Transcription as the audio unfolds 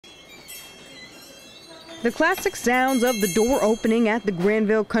The classic sounds of the door opening at the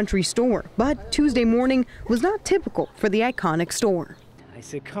Granville Country Store, but Tuesday morning was not typical for the iconic store. I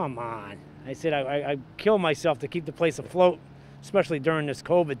said, come on. I said, I kill myself to keep the place afloat, especially during this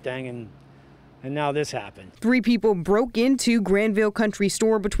COVID thing, and now this happened. 3 people broke into Granville Country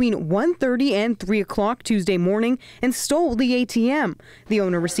Store between 1:30 and 3 o'clock Tuesday morning and stole the ATM. The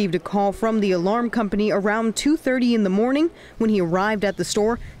owner received a call from the alarm company around 2:30 in the morning. When he arrived at the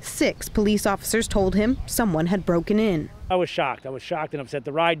store, 6 police officers told him someone had broken in. I was shocked. And upset.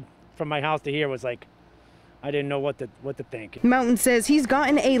 The ride from my house to here was like, I didn't know what to think. Mountain says he's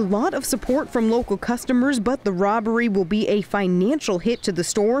gotten a lot of support from local customers, but the robbery will be a financial hit to the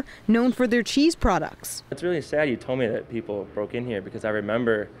store, known for their cheese products. It's really sad you told me that people broke in here, because I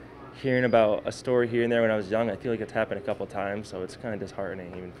remember hearing about a store here and there when I was young. I feel like it's happened a couple times, so it's kind of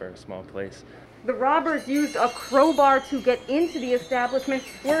disheartening even for a small place. The robbers used a crowbar to get into the establishment,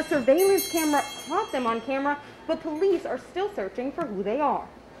 where a surveillance camera caught them on camera, but police are still searching for who they are.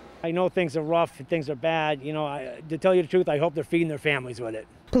 I know things are rough, things are bad. You know, to tell you the truth, I hope they're feeding their families with it.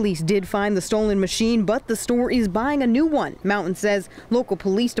 Police did find the stolen machine, but the store is buying a new one. Mountain says local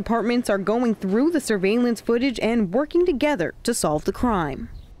police departments are going through the surveillance footage and working together to solve the crime.